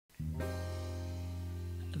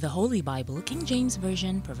The Holy Bible, King James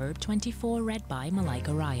Version, Proverbs 24, read by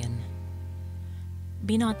Malaika.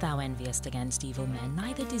 Be not thou envious against evil men,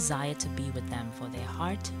 neither desire to be with them, for their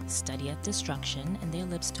heart studieth destruction, and their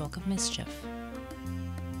lips talk of mischief.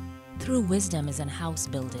 Through wisdom is an house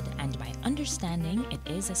builded, and by understanding it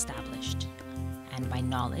is established. And by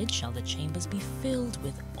knowledge shall the chambers be filled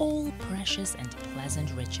with all precious and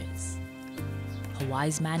pleasant riches. A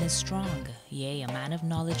wise man is strong, yea, a man of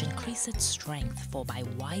knowledge increaseth strength, for by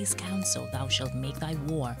wise counsel thou shalt make thy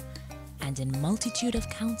war, and in multitude of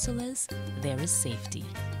counsellors there is safety.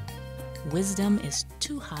 Wisdom is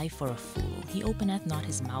too high for a fool, he openeth not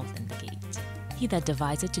his mouth in the gate. He that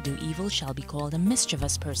deviseth to do evil shall be called a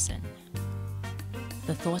mischievous person.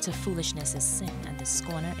 The thought of foolishness is sin, and the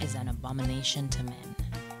scorner is an abomination to men.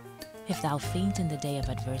 If thou faint in the day of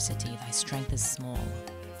adversity, thy strength is small.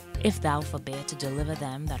 If thou forbear to deliver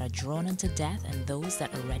them that are drawn unto death, and those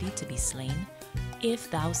that are ready to be slain,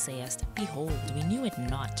 if thou sayest, Behold, we knew it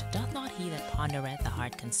not, doth not he that pondereth the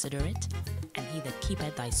heart consider it? And he that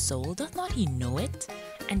keepeth thy soul, doth not he know it?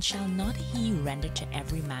 And shall not he render to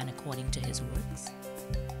every man according to his works?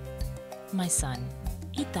 My son,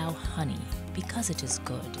 eat thou honey, because it is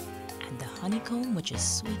good, and the honeycomb which is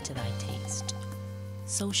sweet to thy taste.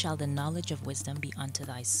 So shall the knowledge of wisdom be unto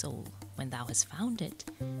thy soul. When thou hast found it,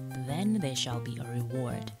 then there shall be a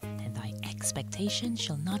reward, and thy expectation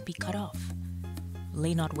shall not be cut off.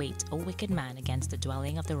 Lay not wait, O wicked man, against the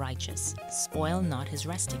dwelling of the righteous. Spoil not his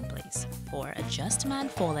resting place. For a just man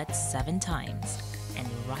falleth 7 times, and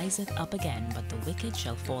riseth up again, but the wicked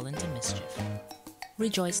shall fall into mischief.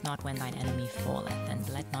 Rejoice not when thine enemy falleth, and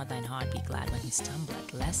let not thine heart be glad when he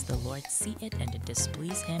stumbleth, lest the Lord see it, and it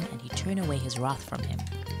displease him, and he turn away his wrath from him.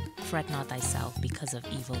 Fret not thyself because of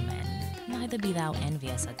evil men, neither be thou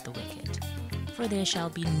envious at the wicked. For there shall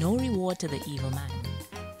be no reward to the evil man.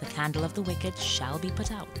 The candle of the wicked shall be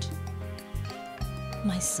put out.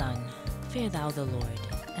 My son, fear thou the Lord,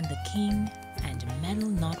 and the king, and meddle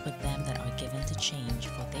not with them that are given to change,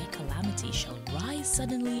 for their calamity shall rise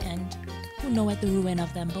suddenly, and who knoweth the ruin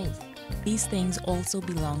of them both? These things also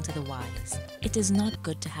belong to the wise. It is not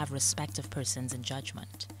good to have respect of persons in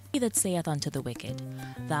judgment. He that saith unto the wicked,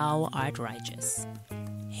 Thou art righteous,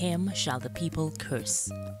 him shall the people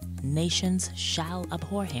curse. Nations shall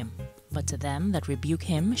abhor him, but to them that rebuke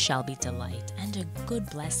him shall be delight, and a good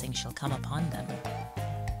blessing shall come upon them.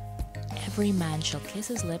 Every man shall kiss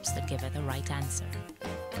his lips that giveth a right answer.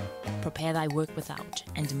 Prepare thy work without,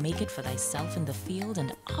 and make it for thyself in the field,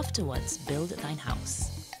 and afterwards build thine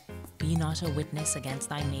house. Be not a witness against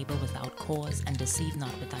thy neighbor without cause, and deceive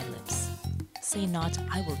not with thy lips. Say not,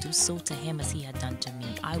 I will do so to him as he had done to me.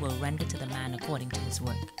 I will render to the man according to his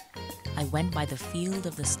work. I went by the field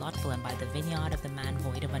of the slothful, and by the vineyard of the man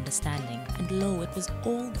void of understanding. And lo, it was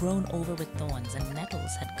all grown over with thorns, and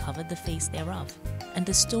nettles had covered the face thereof, and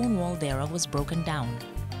the stone wall thereof was broken down.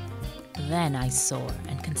 Then I saw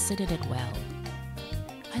and considered it well.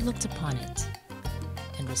 I looked upon it,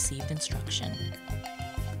 and received instruction.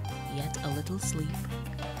 Yet a little sleep,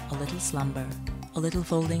 a little slumber, a little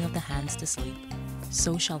folding of the hands to sleep.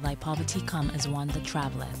 So shall thy poverty come as one that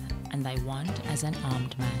travelleth, and thy want as an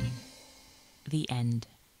armed man. The end.